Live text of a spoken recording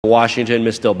Washington,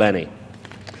 Ms. DelBene.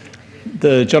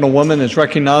 The gentlewoman is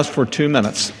recognized for 2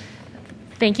 minutes.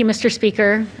 Thank you, Mr.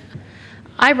 Speaker.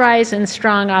 I rise in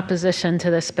strong opposition to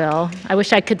this bill. I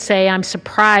wish I could say I'm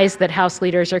surprised that House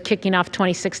leaders are kicking off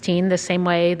 2016 the same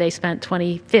way they spent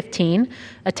 2015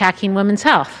 attacking women's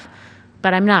health,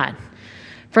 but I'm not.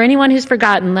 For anyone who's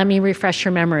forgotten, let me refresh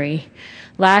your memory.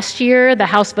 Last year, the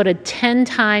House voted 10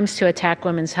 times to attack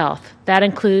women's health. That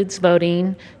includes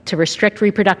voting to restrict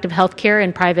reproductive health care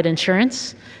and private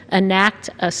insurance, enact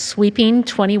a sweeping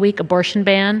 20-week abortion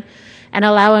ban, and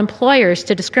allow employers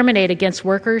to discriminate against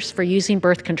workers for using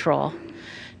birth control.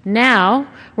 Now,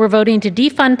 we're voting to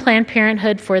defund Planned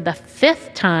Parenthood for the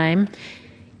 5th time,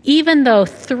 even though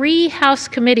 3 House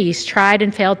committees tried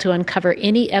and failed to uncover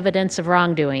any evidence of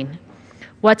wrongdoing.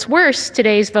 What's worse,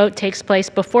 today's vote takes place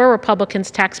before Republicans'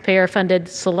 taxpayer-funded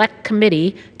select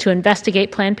committee to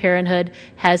investigate Planned Parenthood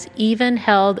has even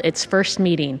held its first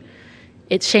meeting.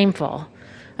 It's shameful.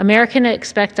 Americans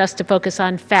expect us to focus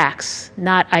on facts,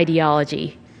 not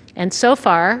ideology. And so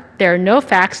far, there are no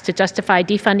facts to justify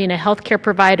defunding a healthcare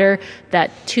provider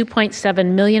that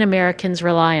 2.7 million Americans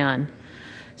rely on.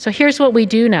 So here's what we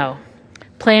do know.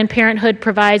 Planned Parenthood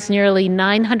provides nearly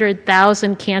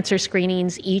 900,000 cancer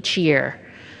screenings each year.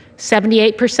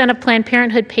 78% of Planned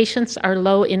Parenthood patients are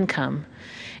low income,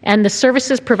 and the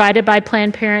services provided by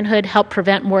Planned Parenthood help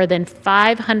prevent more than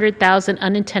 500,000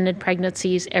 unintended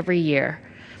pregnancies every year.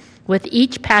 With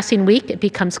each passing week, it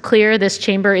becomes clear this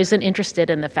chamber isn't interested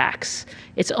in the facts.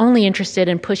 It's only interested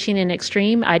in pushing an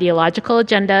extreme ideological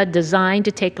agenda designed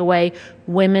to take away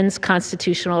women's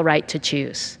constitutional right to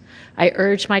choose. I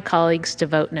urge my colleagues to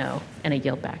vote no, and I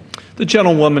yield back. The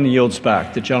gentlewoman yields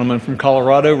back. The gentleman from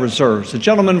Colorado reserves. The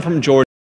gentleman from Georgia.